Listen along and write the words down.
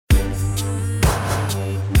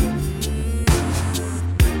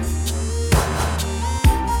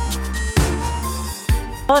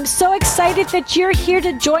Well, I'm so excited that you're here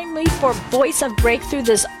to join me for Voice of Breakthrough,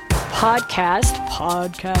 this podcast.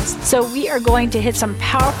 So we are going to hit some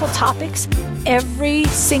powerful topics. Every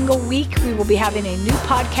single week, we will be having a new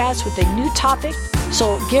podcast with a new topic.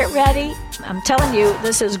 So get ready. I'm telling you,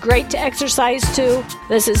 this is great to exercise to.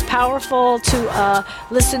 This is powerful to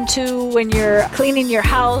listen to when you're cleaning your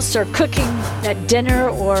house or cooking at dinner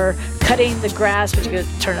or cutting the grass, but you could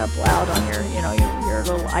turn it up loud on your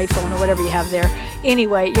little iPhone or whatever you have there.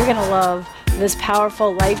 Anyway, you're going to love this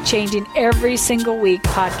powerful, life-changing, every single week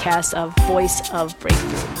podcast of Voice of Breakthrough.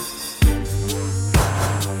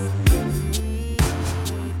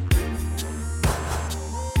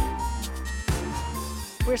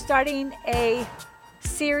 We're starting a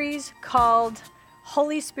series called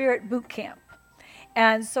Holy Spirit Boot Camp.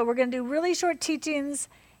 And so we're going to do really short teachings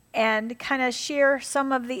and kind of share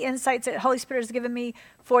some of the insights that Holy Spirit has given me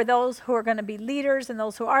for those who are going to be leaders and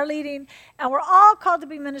those who are leading. And we're all called to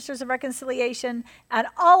be ministers of reconciliation, and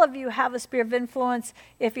all of you have a sphere of influence.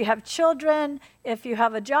 If you have children, if you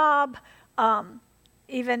have a job,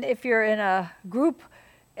 even if you're in a group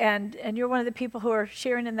and you're one of the people who are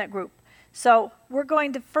sharing in that group. So we're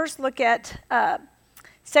going to first look at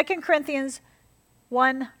 2 Corinthians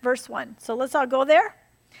 1, verse 1. So let's all go there.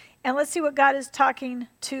 And let's see what God is talking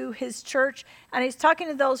to his church. And he's talking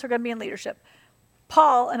to those who are going to be in leadership.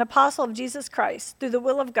 Paul, an apostle of Jesus Christ, through the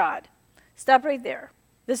will of God. Stop right there.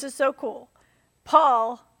 This is so cool.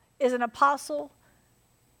 Paul is an apostle,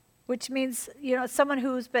 which means, someone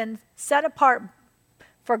who's been set apart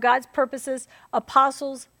for God's purposes.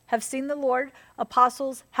 Apostles have seen the Lord.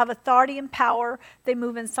 Apostles have authority and power. They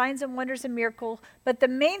move in signs and wonders and miracles. But the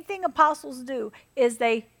main thing apostles do is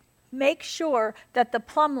they make sure that the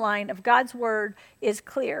plumb line of God's word is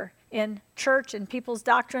clear in church and people's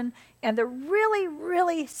doctrine. And they're really,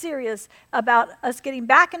 really serious about us getting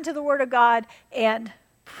back into the word of God and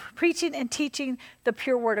preaching and teaching the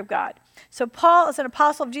pure word of God. So Paul is an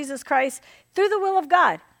apostle of Jesus Christ through the will of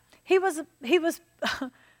God. He was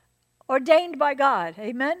ordained by God.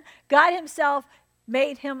 Amen. God himself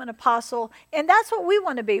made him an apostle, and that's what we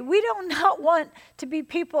want to be. We do not want to be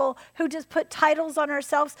people who just put titles on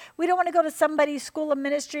ourselves. We don't want to go to somebody's school of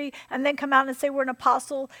ministry and then come out and say we're an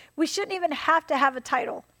apostle. We shouldn't even have to have a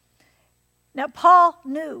title. Now, Paul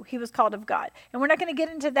knew he was called of God, and we're not going to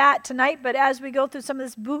get into that tonight, but as we go through some of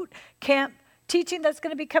this boot camp teaching that's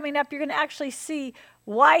going to be coming up, you're going to actually see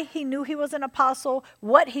why he knew he was an apostle,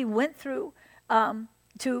 what he went through,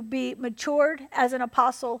 to be matured as an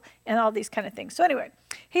apostle and all these kind of things. So anyway,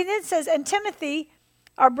 he then says, and Timothy,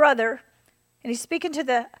 our brother, and he's speaking to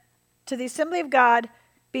the assembly of God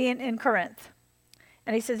being in Corinth.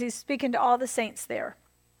 And he says he's speaking to all the saints there.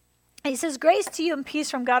 And he says, grace to you and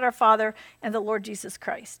peace from God our Father and the Lord Jesus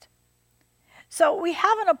Christ. So we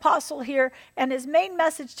have an apostle here, and his main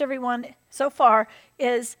message to everyone so far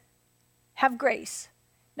is have grace.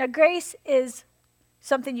 Now grace is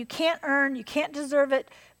something you can't earn, you can't deserve it,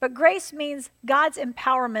 but grace means God's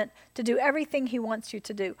empowerment to do everything he wants you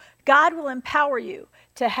to do. God will empower you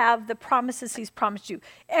to have the promises he's promised you.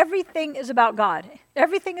 Everything is about God.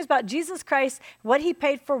 Everything is about Jesus Christ, what he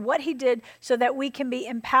paid for, what he did, so that we can be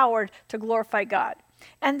empowered to glorify God.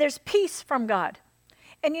 And there's peace from God.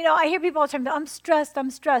 And I hear people all the time, I'm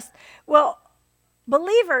stressed. Well,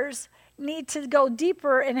 believers need to go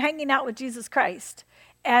deeper in hanging out with Jesus Christ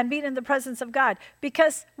and being in the presence of God,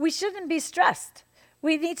 because we shouldn't be stressed.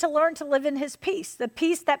 We need to learn to live in his peace, the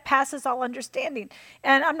peace that passes all understanding.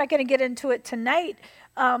 And I'm not going to get into it tonight,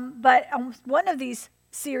 but on one of these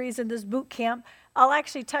series in this boot camp, I'll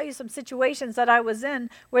actually tell you some situations that I was in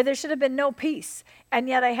where there should have been no peace, and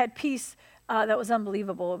yet I had peace that was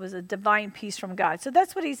unbelievable. It was a divine peace from God. So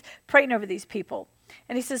that's what he's praying over these people.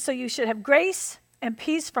 And he says, so you should have grace and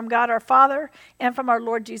peace from God our Father and from our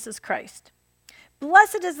Lord Jesus Christ.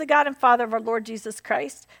 Blessed is the God and Father of our Lord Jesus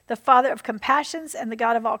Christ, the Father of compassions and the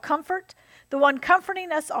God of all comfort, the one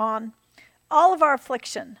comforting us on all of our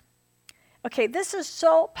affliction. Okay, this is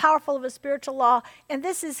so powerful of a spiritual law, and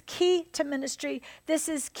this is key to ministry. This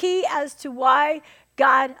is key as to why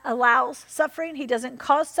God allows suffering. He doesn't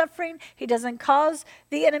cause suffering. He doesn't cause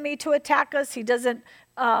the enemy to attack us. He doesn't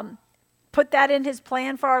put that in his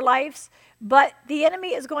plan for our lives. But the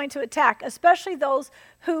enemy is going to attack, especially those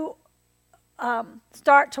who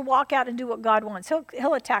start to walk out and do what God wants.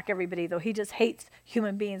 He'll attack everybody, though. He just hates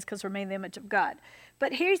human beings because we're made in the image of God.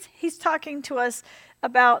 But he's talking to us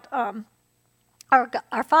about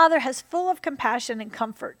our Father has full of compassion and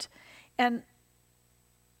comfort. And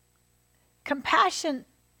compassion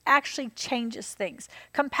actually changes things.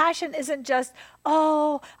 Compassion isn't just,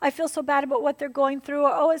 oh, I feel so bad about what they're going through,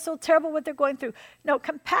 or oh, it's so terrible what they're going through. No,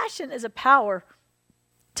 compassion is a power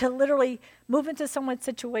to literally move into someone's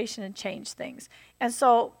situation and change things. And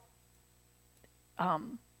so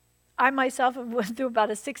I myself went through about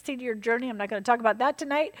a 16-year journey. I'm not going to talk about that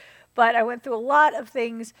tonight, but I went through a lot of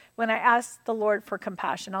things when I asked the Lord for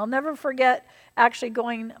compassion. I'll never forget actually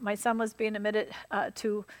my son was being admitted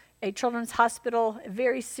to a children's hospital, a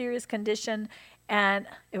very serious condition, and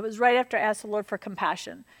it was right after I asked the Lord for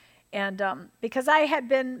compassion. And because I had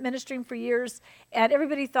been ministering for years, and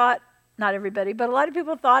everybody thought, not everybody, but a lot of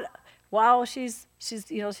people thought, wow, she's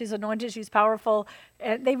anointed, she's powerful,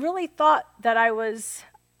 and they really thought that I was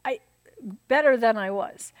better than I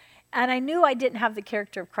was. And I knew I didn't have the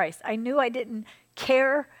character of Christ. I knew I didn't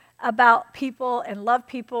care about people and love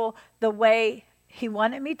people the way he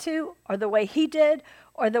wanted me to, or the way he did,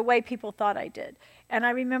 or the way people thought I did. And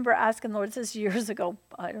I remember asking the Lord, this is years ago,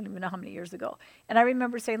 I don't even know how many years ago. And I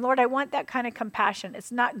remember saying, Lord, I want that kind of compassion.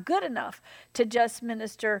 It's not good enough to just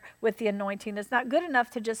minister with the anointing. It's not good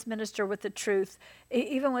enough to just minister with the truth,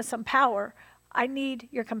 even with some power. I need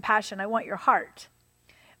your compassion. I want your heart.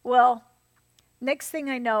 Well, next thing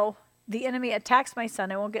I know, the enemy attacks my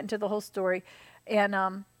son. I won't get into the whole story.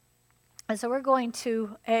 And so we're going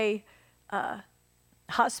to a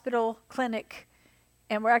hospital clinic,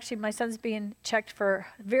 and my son's being checked for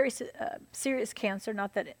very serious cancer.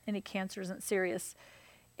 Not that any cancer isn't serious.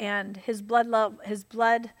 And his blood levels,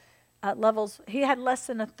 he had less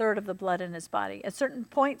than a third of the blood in his body. At certain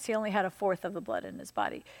points, he only had a fourth of the blood in his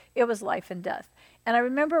body. It was life and death. And I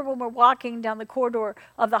remember when we're walking down the corridor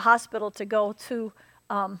of the hospital to go to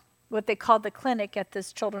what they called the clinic at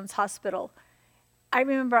this children's hospital. I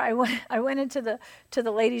remember I went into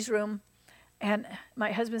the ladies' room, and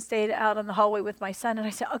my husband stayed out in the hallway with my son, and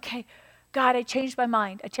I said, okay, God, I changed my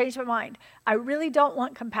mind. I really don't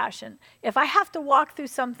want compassion. If I have to walk through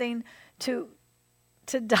something to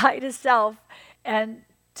die to self and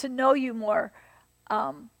to know you more,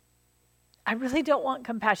 I really don't want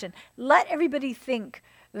compassion. Let everybody think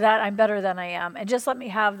that I'm better than I am, and just let me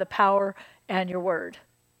have the power and your word.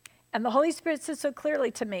 And the Holy Spirit said so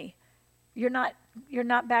clearly to me, you're not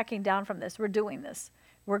backing down from this. We're doing this.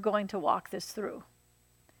 We're going to walk this through.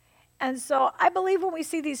 And so I believe when we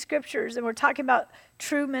see these scriptures and we're talking about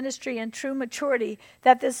true ministry and true maturity,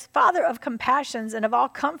 that this Father of compassions and of all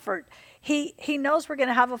comfort, he knows we're going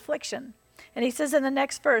to have affliction. And he says in the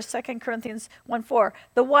next verse, 2 Corinthians 1:4,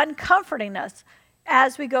 the one comforting us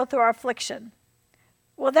as we go through our affliction.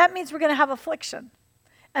 Well, that means we're going to have affliction.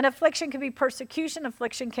 And affliction can be persecution,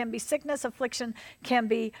 affliction can be sickness, affliction can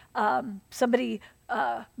be somebody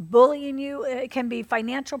bullying you, it can be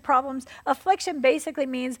financial problems. Affliction basically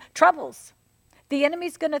means troubles. The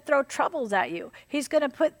enemy's going to throw troubles at you. He's going to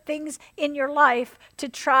put things in your life to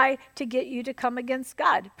try to get you to come against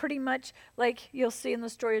God. Pretty much like you'll see in the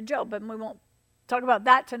story of Job, but we won't talk about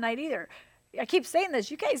that tonight either. I keep saying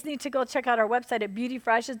this. You guys need to go check out our website at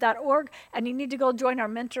beautyforashes.org, and you need to go join our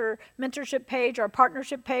mentorship page, our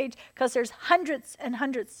partnership page, because there's hundreds and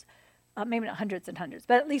hundreds, maybe not hundreds and hundreds,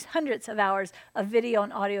 but at least hundreds of hours of video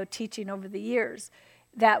and audio teaching over the years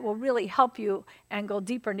that will really help you and go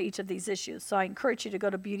deeper into each of these issues. So I encourage you to go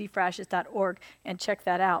to beautyforashes.org and check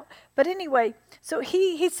that out. But anyway, so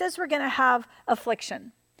he says we're going to have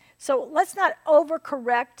affliction. So let's not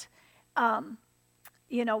overcorrect.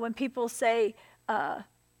 When people say, I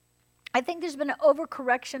think there's been an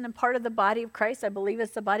overcorrection in part of the body of Christ. I believe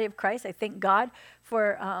it's the body of Christ. I thank God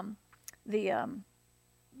for the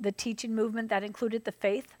teaching movement that included the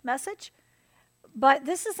faith message. But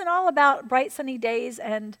this isn't all about bright sunny days,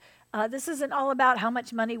 and this isn't all about how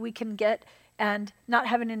much money we can get and not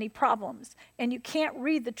having any problems. And you can't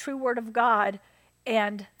read the true word of God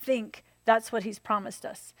and think that's what he's promised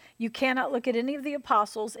us. You cannot look at any of the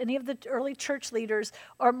apostles, any of the early church leaders,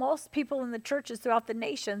 or most people in the churches throughout the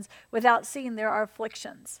nations without seeing there are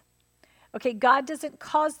afflictions. Okay, God doesn't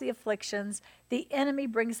cause the afflictions. The enemy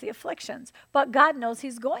brings the afflictions. But God knows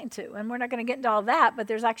he's going to. And we're not going to get into all that, but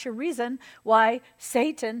there's actually a reason why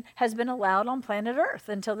Satan has been allowed on planet Earth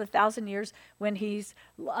until the 1,000 years when he's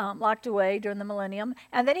locked away during the millennium.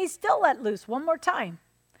 And then he's still let loose one more time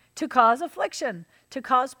to cause affliction, to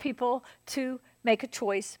cause people to make a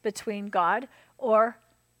choice between God or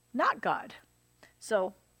not God.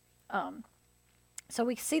 So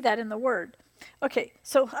we see that in the Word. Okay,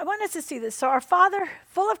 so I want us to see this. So our Father,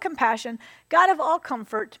 full of compassion, God of all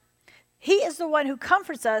comfort, he is the one who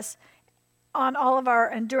comforts us on all of our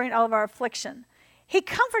and during all of our affliction. He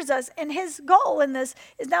comforts us, and his goal in this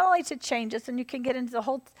is not only to change us, and you can get into the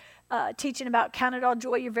whole teaching about count it all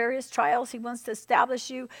joy, your various trials. He wants to establish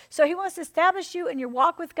you. So he wants to establish you in your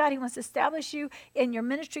walk with God. He wants to establish you in your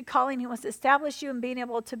ministry calling. He wants to establish you in being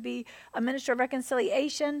able to be a minister of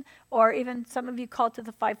reconciliation, or even some of you called to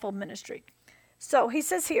the fivefold ministry. So he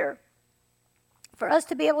says here, for us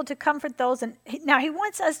to be able to comfort those. And now he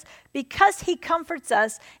wants us, because he comforts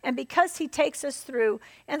us and because he takes us through.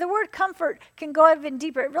 And the word comfort can go even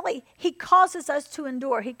deeper. Really, he causes us to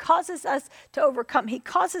endure. He causes us to overcome. He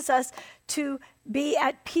causes us to be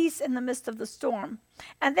at peace in the midst of the storm.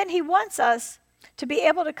 And then he wants us to be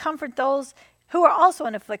able to comfort those who are also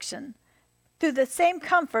in affliction through the same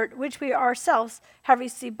comfort which we ourselves have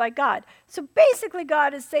received by God. So basically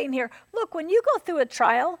God is saying here, look, when you go through a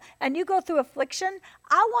trial and you go through affliction,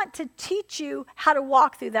 I want to teach you how to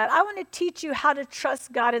walk through that. I want to teach you how to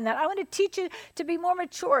trust God in that. I want to teach you to be more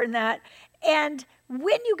mature in that. And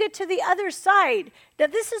when you get to the other side, now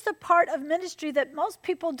this is the part of ministry that most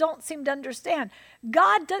people don't seem to understand.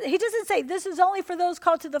 He doesn't say this is only for those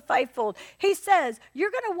called to the fivefold. He says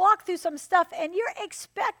you're going to walk through some stuff and you're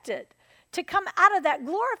expected to come out of that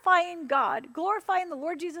glorifying God, glorifying the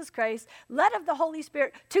Lord Jesus Christ, led of the Holy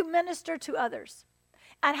Spirit, to minister to others.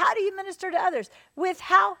 And how do you minister to others? With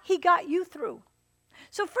how he got you through.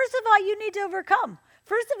 So first of all, you need to overcome.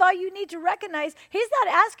 First of all, you need to recognize he's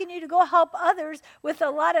not asking you to go help others with a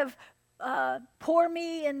lot of poor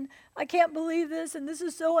me and I can't believe this and this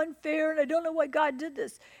is so unfair and I don't know why God did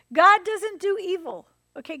this. God doesn't do evil.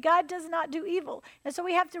 Okay, God does not do evil. And so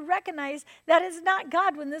we have to recognize that is not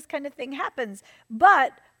God when this kind of thing happens.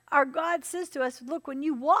 But our God says to us, look, when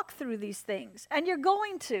you walk through these things, and you're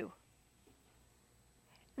going to,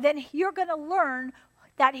 then you're going to learn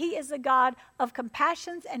that he is the God of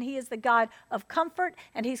compassions and he is the God of comfort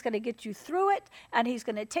and he's going to get you through it and he's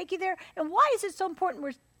going to take you there. And why is it so important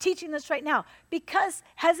we're teaching this right now? Because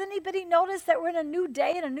has anybody noticed that we're in a new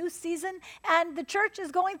day and a new season and the church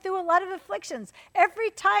is going through a lot of afflictions?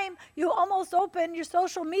 Every time you almost open your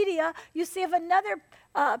social media, you see of another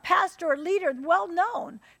pastor or leader, well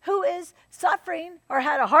known, who is suffering or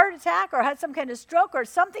had a heart attack or had some kind of stroke or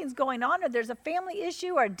something's going on or there's a family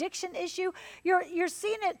issue or addiction issue. You're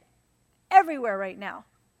seeing it everywhere right now.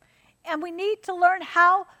 And we need to learn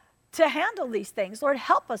how to handle these things. Lord,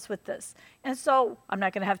 help us with this. And so I'm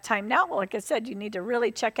not going to have time now. Well, like I said, you need to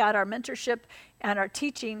really check out our mentorship and our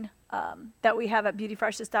teaching that we have at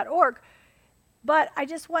beautyforashes.org. But I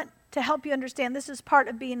just want to help you understand this is part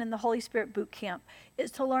of being in the Holy Spirit boot camp, is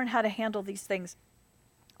to learn how to handle these things.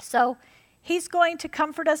 So he's going to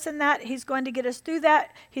comfort us in that. He's going to get us through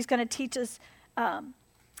that. He's going to teach us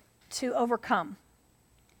to overcome.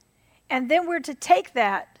 And then we're to take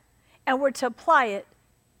that and we're to apply it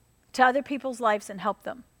to other people's lives and help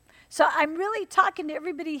them. So I'm really talking to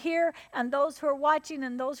everybody here and those who are watching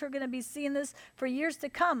and those who are going to be seeing this for years to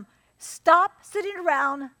come. Stop sitting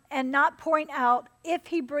around and not pouring out if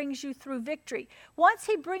he brings you through victory. Once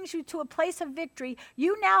he brings you to a place of victory,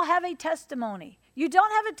 you now have a testimony. You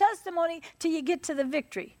don't have a testimony till you get to the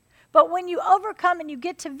victory. But when you overcome and you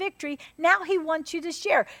get to victory, now he wants you to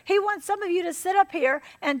share. He wants some of you to sit up here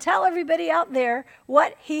and tell everybody out there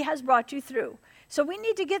what he has brought you through. So we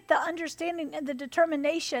need to get the understanding and the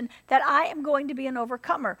determination that I am going to be an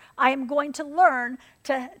overcomer. I am going to learn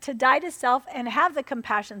to die to self and have the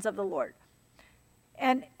compassions of the Lord.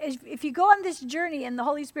 And if you go on this journey in the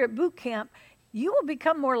Holy Spirit boot camp, you will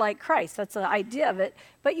become more like Christ. That's the idea of it.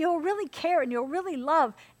 But you'll really care and you'll really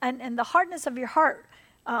love. And the hardness of your heart,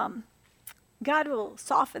 God will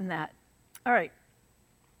soften that. All right.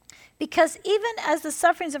 Because even as the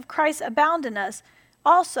sufferings of Christ abound in us,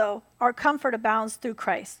 also our comfort abounds through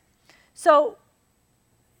Christ. So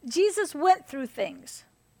Jesus went through things.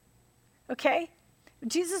 Okay?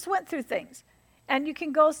 Jesus went through things. And you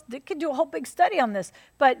can do a whole big study on this.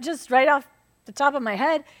 But just right off the top of my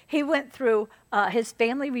head, he went through his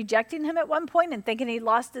family rejecting him at one point and thinking he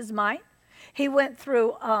lost his mind. He went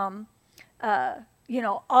through, all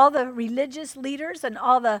the religious leaders and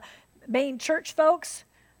all the main church folks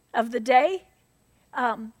of the day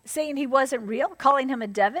saying he wasn't real, calling him a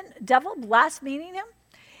devil, blaspheming him.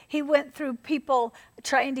 He went through people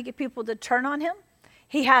trying to get people to turn on him.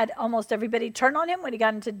 He had almost everybody turn on him when he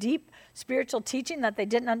got into deep spiritual teaching that they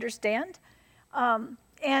didn't understand.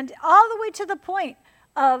 And all the way to the point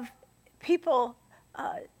of people,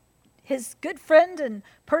 his good friend and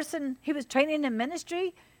person he was training in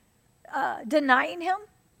ministry, denying him.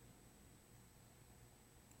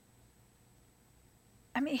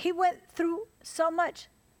 I mean, he went through so much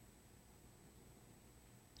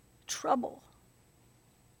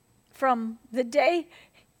from the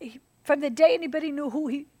from the day anybody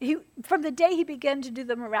knew from the day he began to do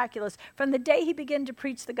the miraculous, from the day he began to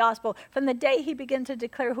preach the gospel, from the day he began to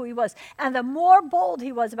declare who he was. And the more bold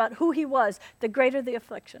he was about who he was, the greater the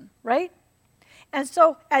affliction, right? And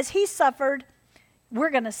so as he suffered, we're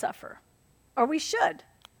going to suffer, or we should.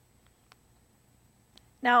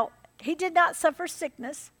 Now, he did not suffer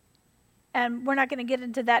sickness, and we're not going to get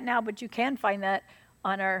into that now, but you can find that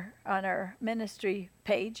on our ministry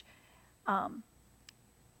page.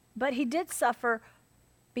 But he did suffer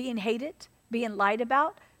being hated, being lied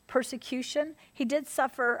about, persecution. He did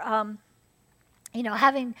suffer,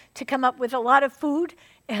 having to come up with a lot of food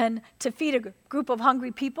and to feed a group of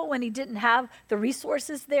hungry people when he didn't have the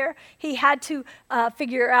resources there. He had to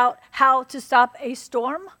figure out how to stop a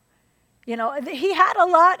storm. He had a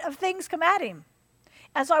lot of things come at him.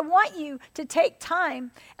 And so I want you to take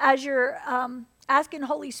time as you're asking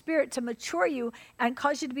Holy Spirit to mature you and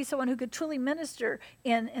cause you to be someone who could truly minister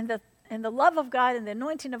in the love of God and the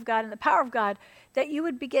anointing of God and the power of God, that you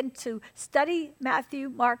would begin to study Matthew,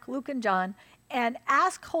 Mark, Luke, and John and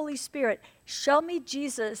ask Holy Spirit, show me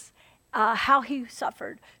Jesus, how he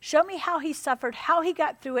suffered. Show me how he suffered, how he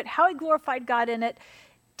got through it, how he glorified God in it.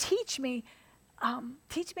 Teach me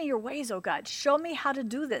your ways, oh God. Show me how to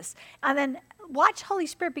do this. And then watch Holy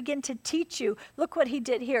Spirit begin to teach you. Look what he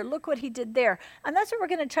did here. Look what he did there. And that's what we're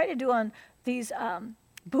going to try to do on these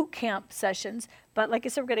boot camp sessions. But like I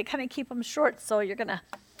said, we're going to kind of keep them short. So you're going to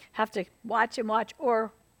have to watch,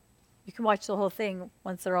 or you can watch the whole thing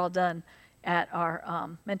once they're all done at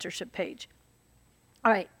our mentorship page.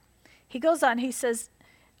 All right. He goes on. He says,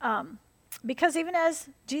 because even as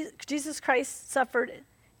Jesus Christ suffered,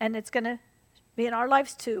 and it's going to be in our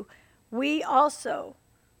lives too, we also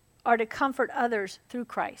are to comfort others through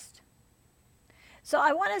Christ. So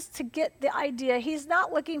I want us to get the idea, he's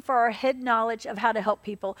not looking for our head knowledge of how to help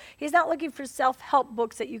people. He's not looking for self-help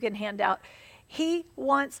books that you can hand out. He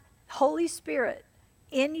wants Holy Spirit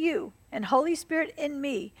in you and Holy Spirit in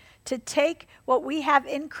me to take what we have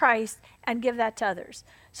in Christ and give that to others.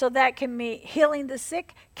 So that can be healing the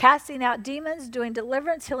sick, casting out demons, doing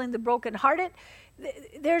deliverance, healing the brokenhearted.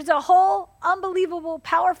 There's a whole unbelievable,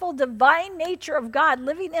 powerful, divine nature of God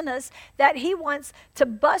living in us that he wants to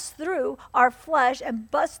bust through our flesh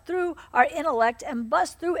and bust through our intellect and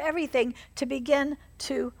bust through everything to begin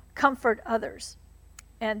to comfort others.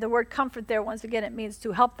 And the word comfort there, once again, it means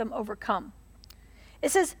to help them overcome.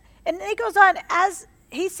 It says, and it goes on, as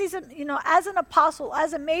he sees him, as an apostle,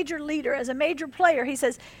 as a major leader, as a major player, he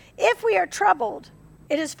says, if we are troubled,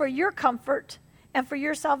 it is for your comfort and for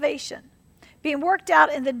your salvation, being worked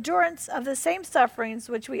out in the endurance of the same sufferings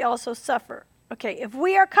which we also suffer. Okay, if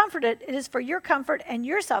we are comforted, it is for your comfort and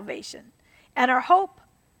your salvation. And our hope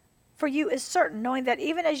for you is certain, knowing that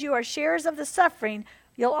even as you are sharers of the suffering,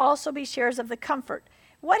 you'll also be sharers of the comfort.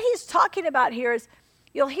 What he's talking about here is,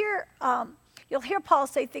 you'll hear Paul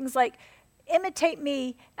say things like, imitate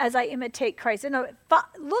me as I imitate Christ.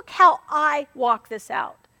 Look how I walk this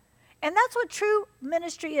out. And that's what true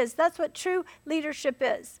ministry is. That's what true leadership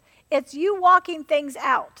is. It's you walking things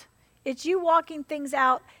out. It's you walking things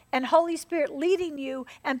out and Holy Spirit leading you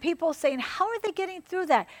and people saying, how are they getting through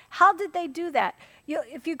that? How did they do that?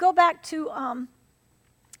 If you go back to,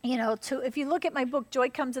 if you look at my book, Joy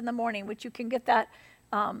Comes in the Morning, which you can get that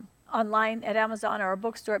online at Amazon or a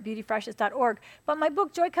bookstore at beautyfreshes.org. But my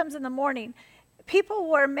book, Joy Comes in the Morning, people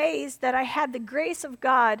were amazed that I had the grace of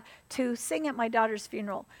God to sing at my daughter's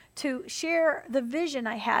funeral, to share the vision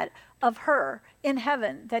I had of her in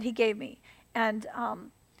heaven that he gave me. And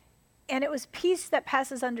it was peace that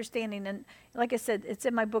passes understanding. And like I said, it's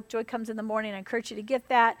in my book, Joy Comes in the Morning. I encourage you to get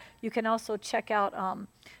that. You can also check out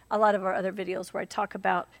a lot of our other videos where I talk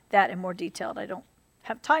about that in more detail. I don't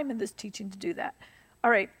have time in this teaching to do that. All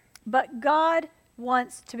right. But God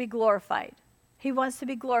wants to be glorified. He wants to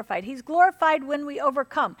be glorified. He's glorified when we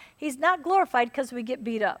overcome. He's not glorified because we get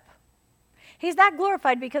beat up. He's not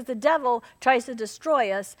glorified because the devil tries to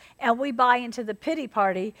destroy us and we buy into the pity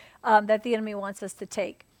party that the enemy wants us to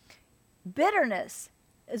take. Bitterness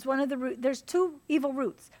is one of the roots. There's two evil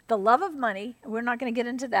roots. The love of money, we're not going to get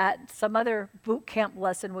into that. Some other boot camp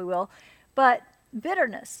lesson we will. But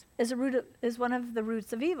bitterness is one of the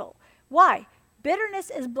roots of evil. Why? Bitterness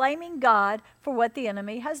is blaming God for what the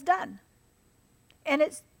enemy has done. And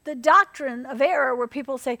it's the doctrine of error where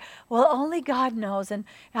people say, well, only God knows. And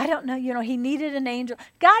I don't know, he needed an angel.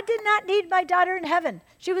 God did not need my daughter in heaven.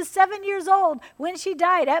 She was 7 years old when she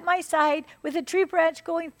died at my side with a tree branch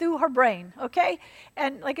going through her brain, okay?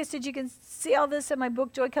 And like I said, you can see all this in my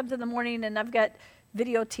book, Joy Comes in the Morning, and I've got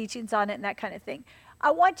video teachings on it and that kind of thing.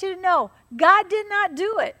 I want you to know, God did not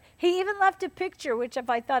do it. He even left a picture, which if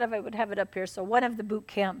I thought of, I would have it up here. So one of the boot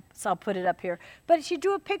camps, I'll put it up here. But she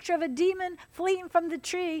drew a picture of a demon fleeing from the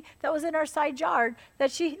tree that was in our side yard.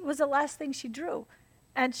 That was the last thing she drew.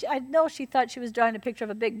 And I know she thought she was drawing a picture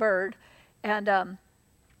of a big bird. And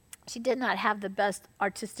she did not have the best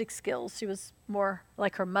artistic skills. She was more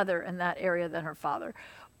like her mother in that area than her father.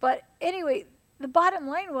 But anyway, the bottom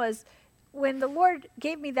line was, when the Lord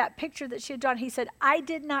gave me that picture that she had drawn, he said, I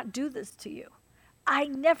did not do this to you. I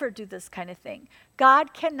never do this kind of thing.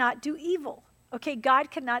 God cannot do evil. Okay,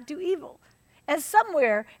 God cannot do evil. And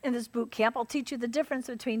somewhere in this boot camp, I'll teach you the difference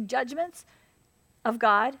between judgments of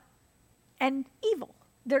God and evil.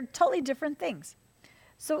 They're totally different things.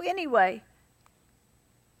 So anyway,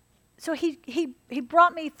 so he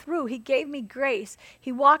brought me through. He gave me grace.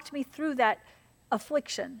 He walked me through that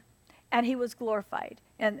affliction, and he was glorified.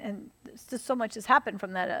 And just so much has happened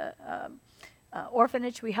from that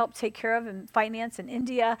orphanage we helped take care of and finance in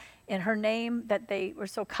India in her name, that they were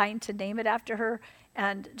so kind to name it after her,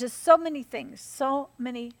 and just so many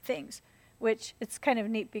things, which it's kind of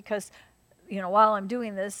neat because, while I'm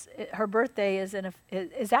doing this, her birthday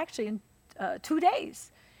is actually in 2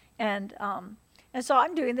 days. And so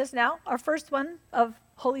I'm doing this now. Our first one of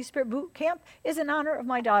Holy Spirit Boot Camp is in honor of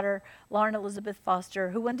my daughter, Lauren Elizabeth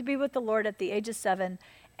Foster, who went to be with the Lord at the age of 7,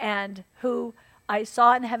 and who I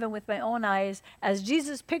saw in heaven with my own eyes as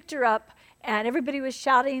Jesus picked her up, and everybody was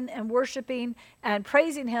shouting and worshiping and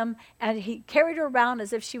praising him, and he carried her around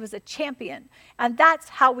as if she was a champion. And that's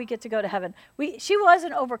how we get to go to heaven. She was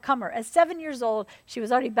an overcomer. At 7 years old, she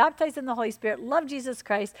was already baptized in the Holy Spirit, loved Jesus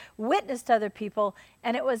Christ, witnessed to other people,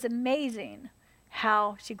 and it was amazing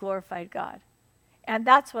how she glorified God. And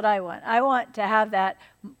that's what I want. I want to have that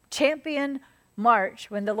champion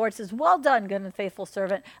march when the Lord says, well done, good and faithful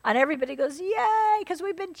servant. And everybody goes, yay, because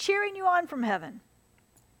we've been cheering you on from heaven.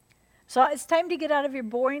 So it's time to get out of your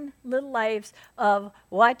boring little lives of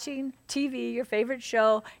watching TV, your favorite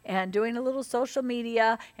show, and doing a little social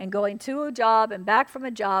media, and going to a job and back from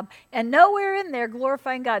a job, and nowhere in there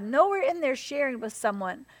glorifying God, nowhere in there sharing with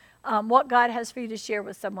someone what God has for you to share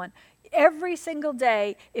with someone. Every single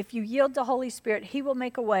day, if you yield to Holy Spirit, he will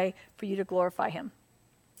make a way for you to glorify him.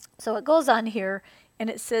 So it goes on here, and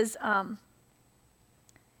it says, and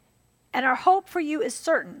our hope for you is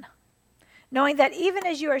certain, knowing that even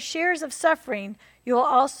as you are sharers of suffering, you will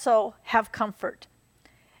also have comfort.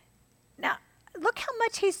 Now, look how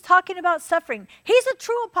much he's talking about suffering. He's a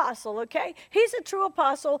true apostle, okay? He's a true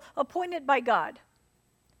apostle appointed by God.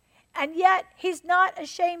 And yet, he's not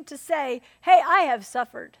ashamed to say, hey, I have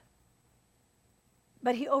suffered.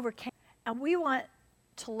 But he overcame. And we want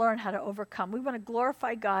to learn how to overcome. We want to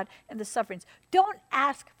glorify God in the sufferings. Don't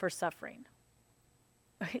ask for suffering.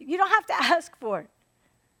 You don't have to ask for it.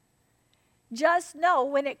 Just know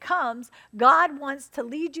when it comes, God wants to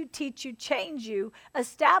lead you, teach you, change you,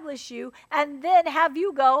 establish you, and then have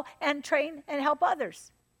you go and train and help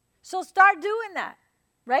others. So start doing that,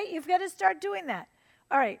 right? You've got to start doing that.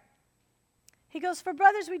 All right. He goes, for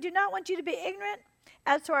brothers, we do not want you to be ignorant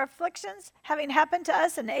as to our afflictions having happened to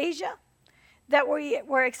us in Asia, that we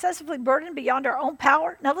were excessively burdened beyond our own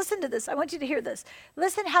power. Now listen to this. I want you to hear this.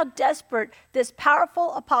 Listen how desperate this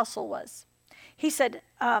powerful apostle was. He said,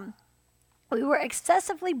 we were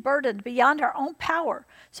excessively burdened beyond our own power,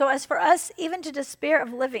 so as for us even to despair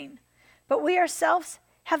of living. But we ourselves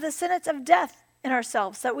have the sentence of death in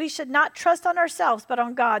ourselves, that we should not trust on ourselves, but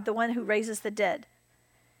on God, the one who raises the dead.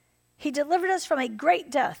 He delivered us from a great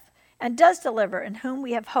death, and does deliver, in whom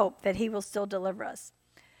we have hope that he will still deliver us.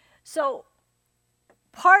 So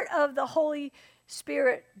part of the Holy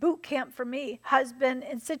Spirit boot camp for me has been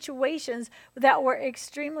in situations that were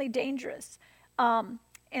extremely dangerous. And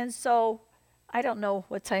so I don't know,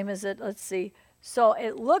 what time is it? Let's see. So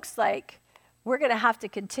it looks like we're going to have to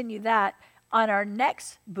continue that on our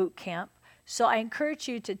next boot camp. So I encourage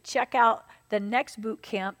you to check out the next boot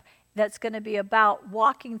camp that's going to be about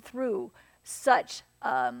walking through such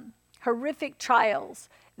horrific trials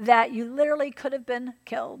that you literally could have been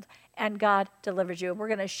killed, and God delivers you. We're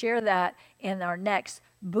going to share that in our next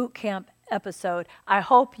boot camp episode. I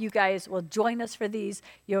hope you guys will join us for these.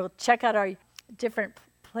 You'll check out our different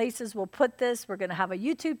places we'll put this. We're going to have a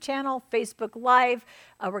YouTube channel, Facebook Live.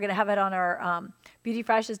 We're going to have it on our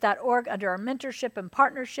beautyforashes.org under our mentorship and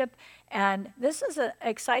partnership. And this is an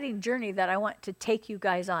exciting journey that I want to take you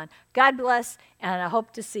guys on. God bless, and I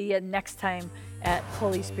hope to see you next time at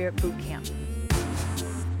Holy Spirit Boot Camp.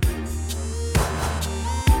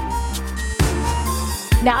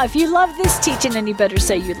 Now, if you love this teaching, then you better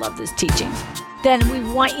say you love this teaching. then we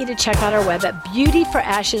want you to check out our web at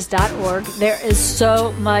beautyforashes.org. There is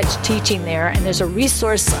so much teaching there, and there's a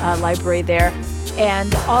resource library there.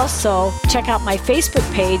 And also check out my Facebook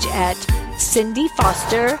page at Cindy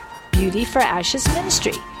Foster Beauty for Ashes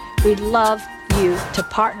Ministry. We'd love you to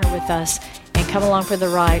partner with us and come along for the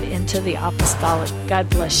ride into the apostolic. God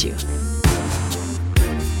bless you.